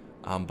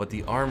 But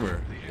the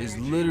armor is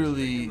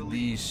literally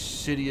the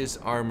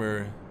shittiest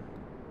armor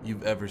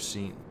you've ever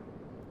seen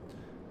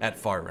at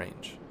far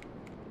range.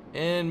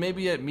 And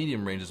maybe at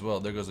medium range as well.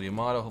 There goes the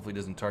Yamato. Hopefully it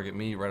doesn't target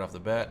me right off the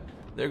bat.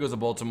 There goes the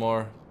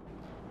Baltimore.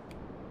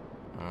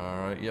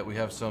 Alright, yeah, we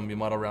have some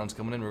Yamato rounds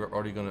coming in. We're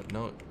already going to...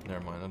 No,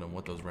 never mind. I don't know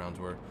what those rounds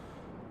were.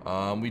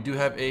 We do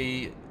have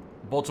a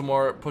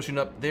Baltimore pushing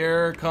up.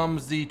 There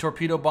comes the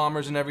torpedo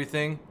bombers and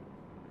everything.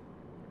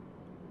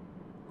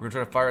 We're gonna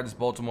try to fire at this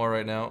Baltimore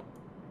right now.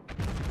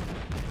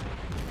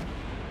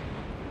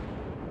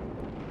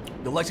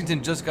 The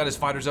Lexington just got his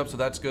fighters up, so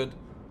that's good.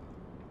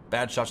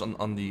 Bad shots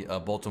on the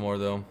Baltimore,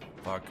 though.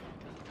 Fuck.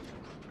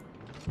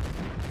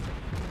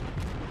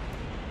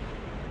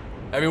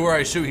 Everywhere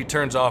I shoot, he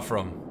turns off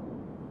from.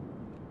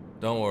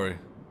 Don't worry.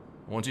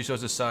 Once he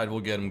shows his side, we'll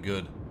get him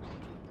good.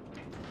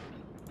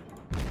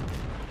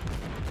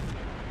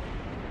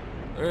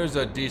 There's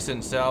a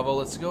decent salvo.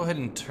 Let's go ahead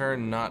and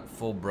turn not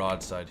full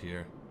broadside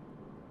here.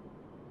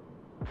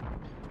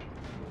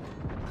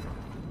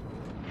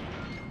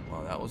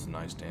 Wow, that was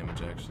nice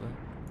damage, actually.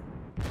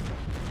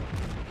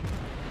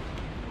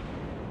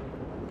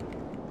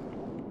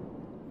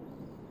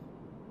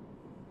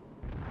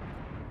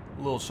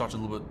 Little shots a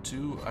little bit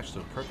too.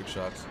 Actually, they're perfect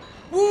shots.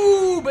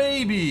 Woo,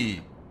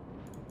 baby!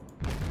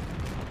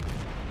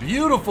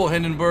 Beautiful,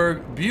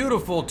 Hindenburg.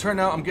 Beautiful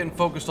turnout. I'm getting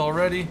focused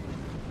already.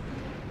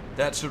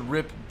 That should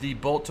rip the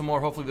Baltimore.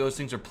 Hopefully those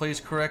things are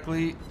placed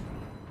correctly.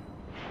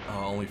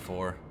 Oh, only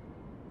 4.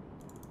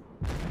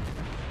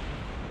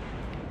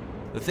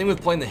 The thing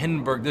with playing the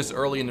Hindenburg this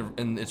early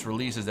in its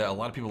release is that a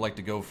lot of people like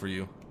to go for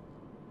you.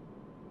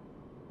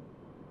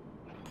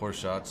 Poor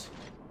shots.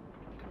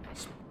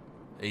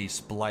 A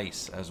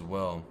splice as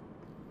well.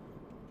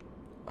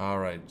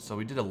 Alright, so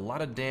we did a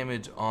lot of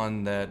damage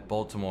on that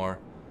Baltimore.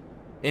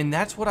 And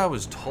that's what I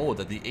was told,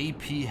 that the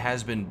AP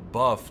has been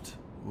buffed.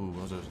 Ooh,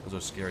 those are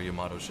scary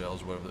Yamato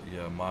shells, whatever.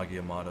 Yeah, Magi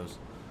Yamatos.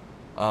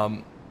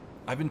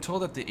 I've been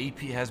told that the AP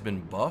has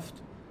been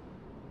buffed.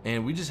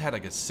 And we just had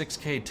like a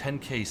 6K,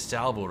 10K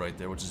salvo right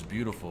there, which is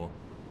beautiful.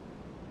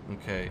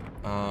 Okay,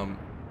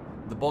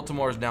 the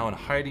Baltimore is now in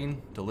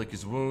hiding to lick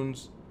his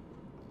wounds.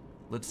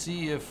 Let's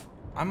see if...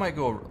 I might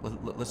go...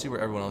 Let's see where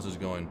everyone else is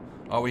going.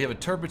 We have a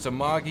Tirpitz, a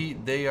Magi.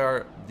 They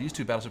are... These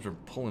 2 battleships are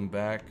pulling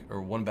back.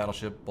 Or one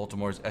battleship.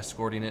 Baltimore is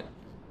escorting it.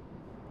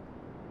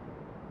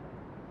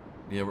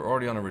 Yeah, we're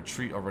already on a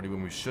retreat already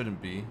when we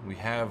shouldn't be. We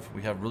have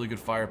really good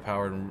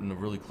firepower in a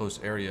really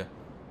close area.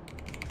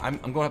 I'm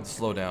going to have to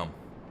slow down.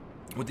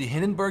 With the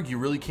Hindenburg, you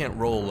really can't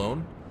roll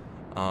alone.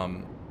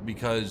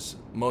 Because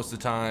most of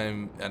the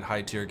time at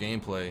high tier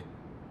gameplay,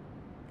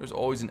 there's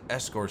always an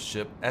escort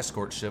ship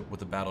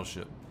with a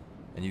battleship.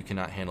 And you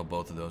cannot handle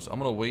both of those. So I'm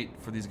gonna wait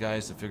for these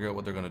guys to figure out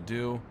what they're gonna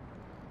do.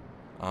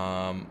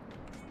 Yeah,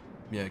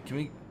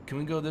 can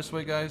we go this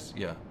way, guys?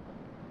 Yeah.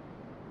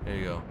 There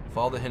you go.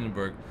 Follow the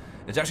Hindenburg.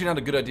 It's actually not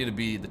a good idea to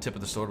be the tip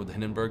of the sword with the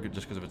Hindenburg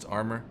just because of its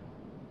armor.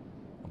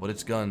 But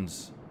its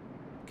guns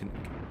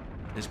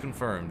is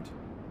confirmed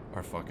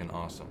are fucking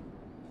awesome.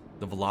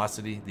 The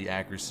velocity, the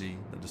accuracy,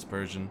 the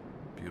dispersion,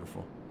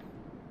 beautiful.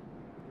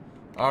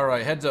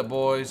 Alright, heads up,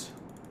 boys.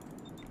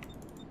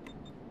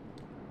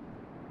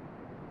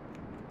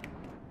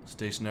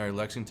 Stationary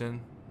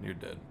Lexington, you're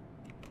dead.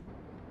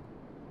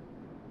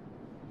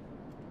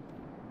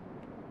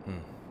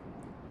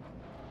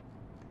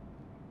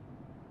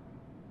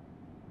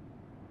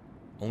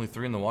 Only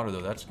 3 in the water,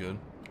 though. That's good.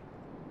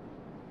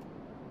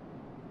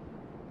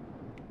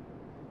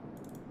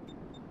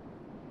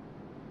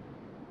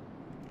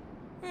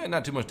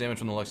 Not too much damage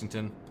from the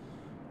Lexington.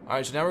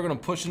 Alright, so now we're going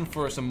to push in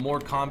for some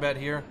more combat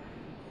here.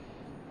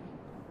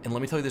 And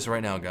let me tell you this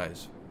right now,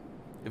 guys.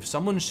 If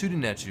someone's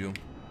shooting at you...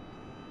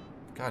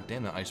 God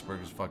damn, that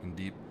iceberg is fucking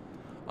deep.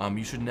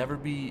 You should never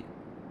be...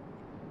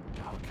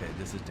 Okay,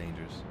 this is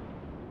dangerous.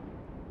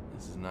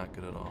 This is not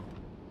good at all.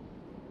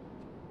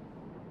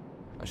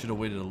 I should have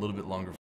waited a little bit longer.